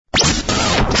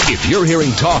If you're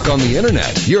hearing talk on the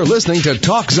internet, you're listening to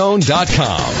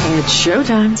TalkZone.com. It's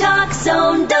showtime.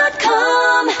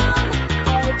 TalkZone.com.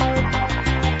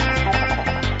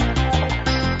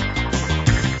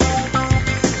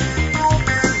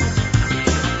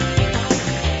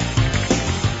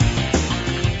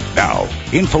 Now,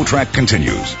 InfoTrack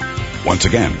continues. Once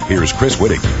again, here's Chris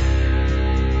Whitting.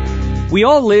 We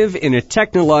all live in a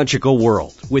technological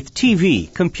world with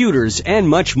TV, computers, and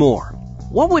much more.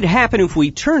 What would happen if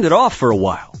we turned it off for a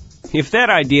while? If that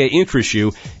idea interests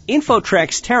you,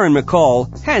 InfoTrack's Taryn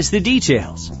McCall has the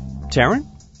details. Taryn?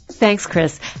 Thanks,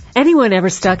 Chris. Anyone ever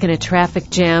stuck in a traffic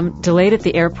jam, delayed at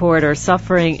the airport, or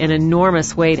suffering an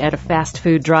enormous wait at a fast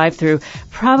food drive-thru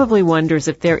probably wonders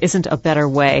if there isn't a better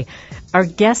way. Our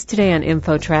guest today on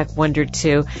InfoTrack wondered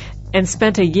too, and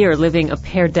spent a year living a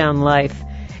pared-down life.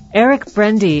 Eric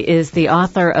Brendy is the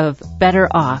author of Better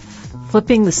Off,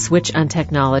 Flipping the Switch on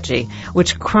Technology,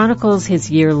 which chronicles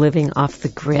his year living off the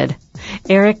grid.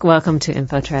 Eric, welcome to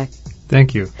InfoTrack.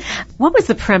 Thank you. What was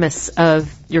the premise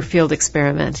of your field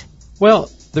experiment?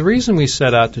 Well, the reason we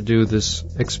set out to do this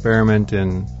experiment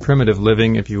in primitive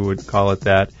living, if you would call it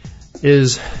that,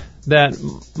 is that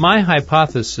my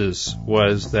hypothesis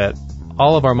was that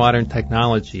all of our modern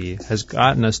technology has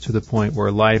gotten us to the point where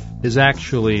life is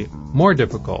actually more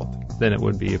difficult than it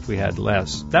would be if we had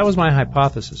less. That was my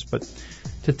hypothesis. But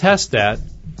to test that,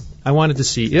 I wanted to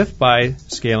see if by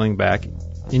scaling back,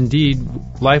 indeed,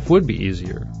 life would be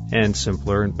easier and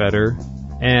simpler and better.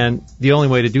 And the only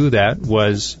way to do that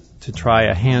was to try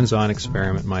a hands-on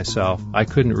experiment myself. I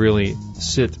couldn't really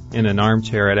sit in an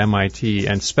armchair at MIT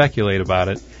and speculate about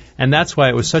it. And that's why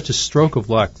it was such a stroke of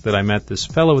luck that I met this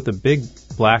fellow with a big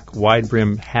black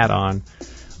wide-brimmed hat on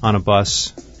a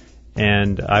bus,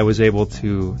 and I was able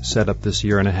to set up this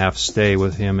year-and-a-half stay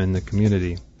with him in the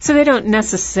community. So they don't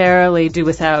necessarily do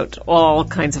without all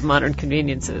kinds of modern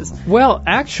conveniences. Well,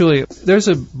 actually, there's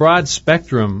a broad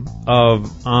spectrum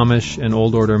of Amish and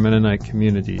Old Order Mennonite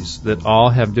communities that all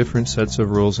have different sets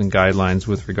of rules and guidelines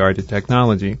with regard to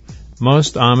technology.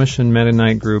 Most Amish and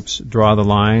Mennonite groups draw the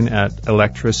line at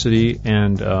electricity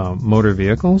and motor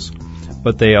vehicles,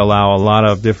 but they allow a lot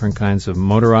of different kinds of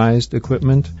motorized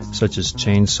equipment, such as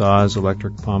chainsaws,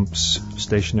 electric pumps,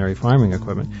 stationary farming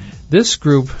equipment. This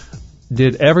group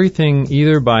did everything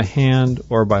either by hand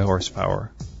or by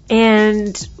horsepower.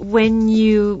 And when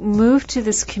you moved to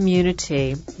this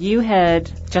community, you had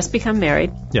just become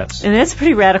married. Yes. And that's a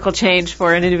pretty radical change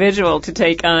for an individual to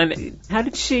take on. How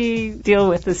did she deal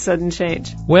with this sudden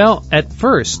change? Well, at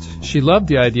first, she loved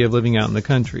the idea of living out in the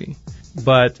country.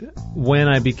 But when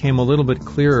I became a little bit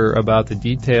clearer about the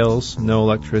details, no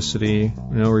electricity,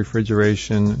 no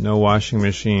refrigeration, no washing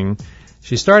machine,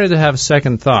 she started to have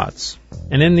second thoughts.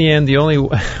 And in the end, the only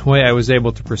way I was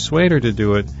able to persuade her to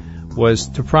do it was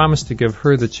to promise to give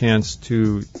her the chance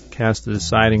to cast the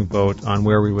deciding vote on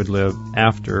where we would live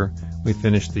after we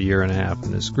finished the year and a half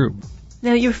in this group.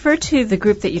 Now, you refer to the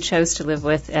group that you chose to live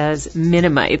with as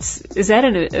Mennonites. Is that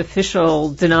an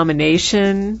official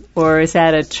denomination, or is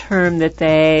that a term that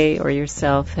they or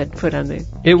yourself had put on the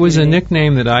It was a community?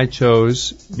 nickname that I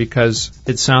chose because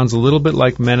it sounds a little bit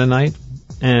like Mennonite,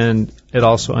 and it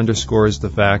also underscores the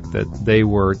fact that they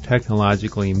were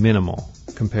technologically minimal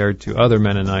compared to other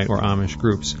Mennonite or Amish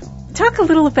groups. Talk a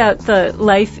little about the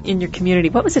life in your community.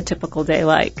 What was a typical day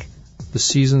like? The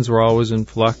seasons were always in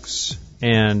flux,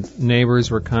 and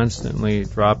neighbors were constantly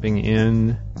dropping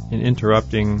in and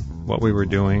interrupting what we were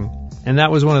doing. And that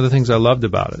was one of the things I loved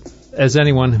about it. As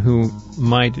anyone who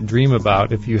might dream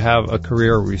about, if you have a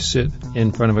career where you sit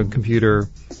in front of a computer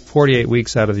 48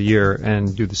 weeks out of the year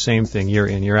and do the same thing year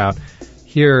in, year out,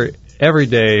 here every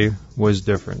day was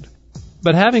different.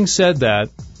 But having said that,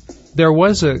 there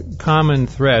was a common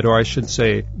thread, or I should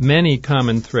say many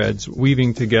common threads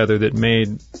weaving together that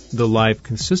made the life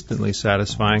consistently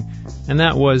satisfying, and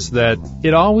that was that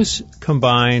it always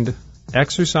combined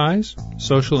exercise,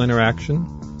 social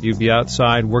interaction. You'd be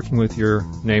outside working with your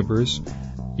neighbors.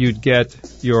 You'd get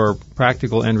your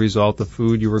practical end result, the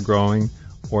food you were growing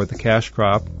or the cash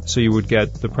crop, so you would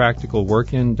get the practical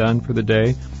work in done for the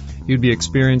day. You'd be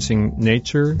experiencing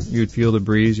nature. You'd feel the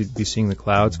breeze. You'd be seeing the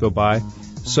clouds go by.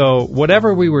 So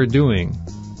whatever we were doing,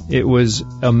 it was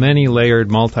a many-layered,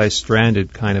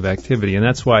 multi-stranded kind of activity. And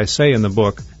that's why I say in the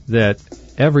book that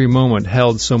every moment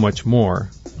held so much more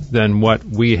than what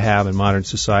we have in modern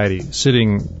society,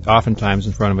 sitting oftentimes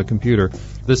in front of a computer.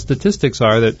 The statistics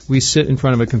are that we sit in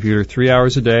front of a computer 3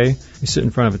 hours a day. We sit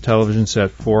in front of a television set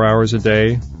 4 hours a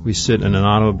day. We sit in an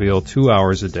automobile 2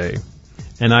 hours a day.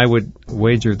 And I would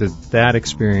wager that that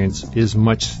experience is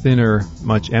much thinner,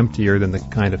 much emptier than the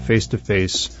kind of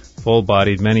face-to-face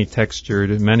full-bodied,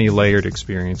 many-textured, many-layered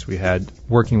experience we had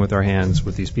working with our hands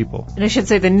with these people. And I should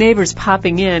say the neighbors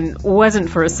popping in wasn't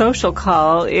for a social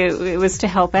call. It was to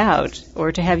help out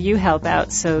or to have you help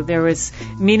out. So there was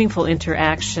meaningful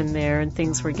interaction there and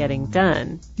things were getting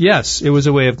done. Yes, it was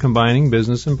a way of combining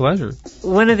business and pleasure.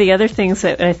 One of the other things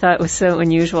that I thought was so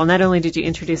unusual, not only did you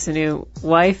introduce a new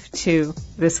wife to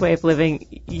this way of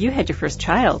living, you had your first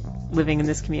child living in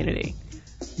this community.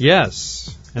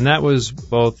 Yes, and that was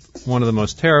both one of the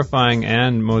most terrifying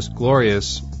and most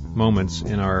glorious moments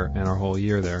in our whole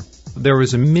year there. There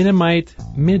was a Mennonite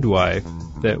midwife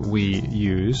that we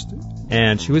used,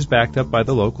 and she was backed up by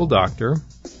the local doctor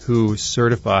who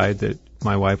certified that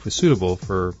my wife was suitable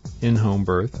for in-home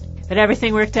birth. But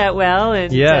everything worked out well.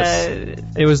 And yes,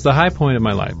 it was the high point of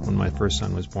my life when my first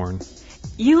son was born.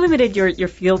 You limited your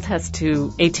field test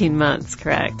to 18 months,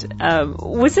 correct?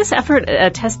 Was this effort a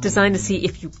test designed to see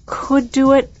if you could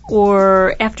do it,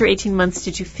 or after 18 months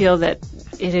did you feel that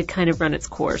it had kind of run its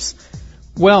course?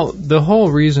 Well, the whole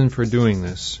reason for doing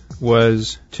this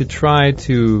was to try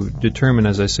to determine,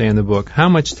 as I say in the book, how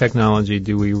much technology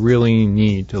do we really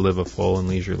need to live a full and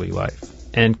leisurely life?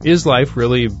 And is life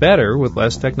really better with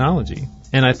less technology?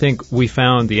 And I think we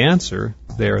found the answer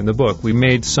there in the book. We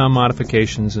made some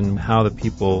modifications in how the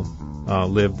people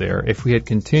lived there. If we had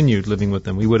continued living with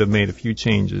them, we would have made a few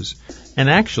changes. And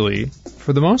actually,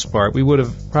 for the most part, we would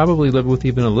have probably lived with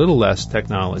even a little less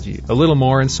technology, a little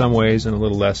more in some ways and a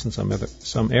little less in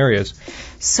some areas.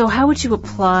 So how would you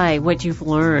apply what you've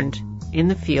learned in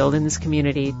the field, in this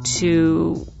community,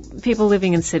 to people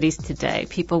living in cities today,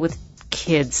 people with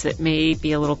kids that may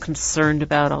be a little concerned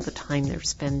about all the time they're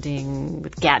spending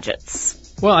with gadgets?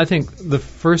 Well, I think the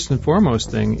first and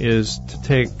foremost thing is to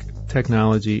take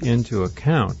technology into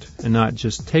account and not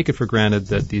just take it for granted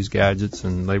that these gadgets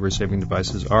and labor-saving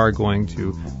devices are going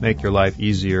to make your life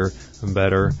easier and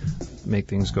better, make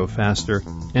things go faster,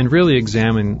 and really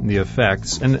examine the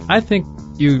effects. And I think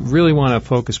you really want to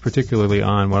focus particularly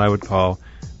on what I would call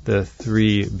the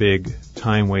three big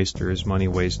time wasters, money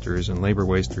wasters, and labor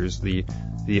wasters, the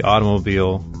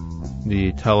automobile,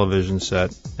 the television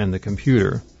set, and the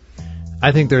computer.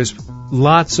 I think there's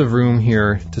lots of room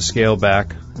here to scale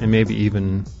back and maybe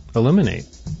even eliminate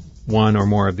one or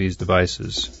more of these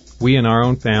devices. We in our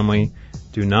own family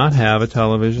do not have a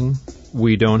television.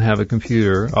 We don't have a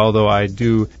computer, although I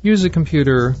do use a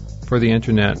computer for the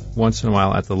internet once in a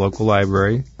while at the local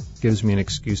library. It gives me an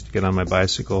excuse to get on my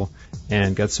bicycle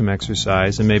and get some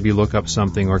exercise and maybe look up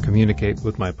something or communicate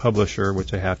with my publisher,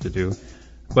 which I have to do.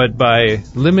 But by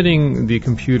limiting the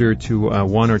computer to a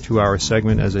 1 or 2 hour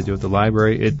segment, as I do at the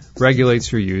library, it regulates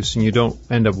your use and you don't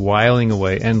end up whiling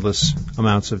away endless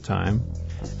amounts of time.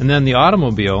 And then the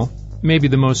automobile may be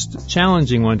the most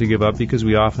challenging one to give up because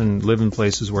we often live in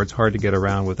places where it's hard to get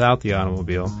around without the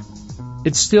automobile.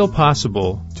 It's still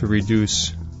possible to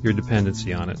reduce your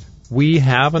dependency on it. We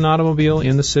have an automobile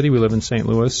in the city. We live in St.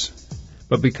 Louis.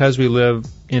 But because we live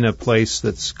in a place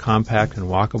that's compact and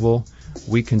walkable,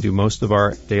 we can do most of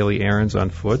our daily errands on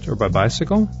foot or by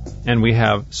bicycle. And we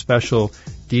have special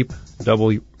deep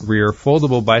double rear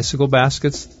foldable bicycle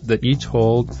baskets that each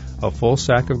hold a full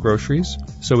sack of groceries.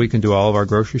 So we can do all of our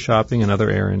grocery shopping and other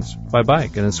errands by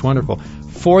bike. And it's wonderful.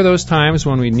 For those times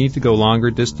when we need to go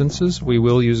longer distances, we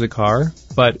will use a car.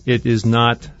 But it is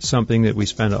not something that we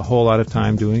spend a whole lot of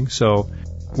time doing. So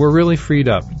we're really freed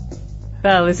up.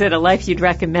 Well, is it a life you'd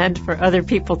recommend for other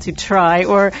people to try,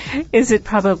 or is it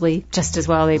probably just as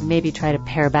well they maybe try to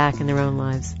pare back in their own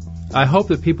lives? I hope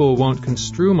that people won't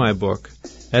construe my book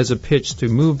as a pitch to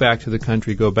move back to the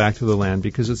country, go back to the land,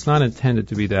 because it's not intended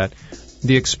to be that.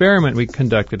 The experiment we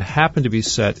conducted happened to be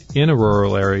set in a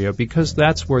rural area because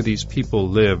that's where these people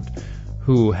lived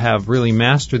who have really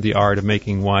mastered the art of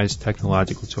making wise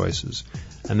technological choices.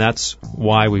 And that's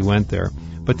why we went there.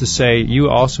 But to say you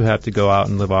also have to go out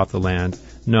and live off the land,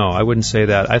 no, I wouldn't say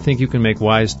that. I think you can make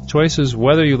wise choices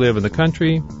whether you live in the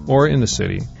country or in the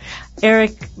city.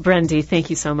 Eric Brendy,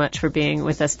 thank you so much for being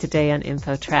with us today on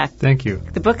InfoTrack. Thank you.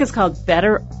 The book is called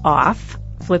Better Off,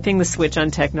 Flipping the Switch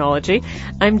on Technology.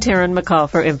 I'm Taryn McCall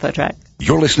for InfoTrack.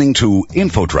 You're listening to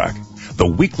InfoTrack, the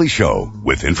weekly show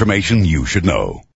with information you should know.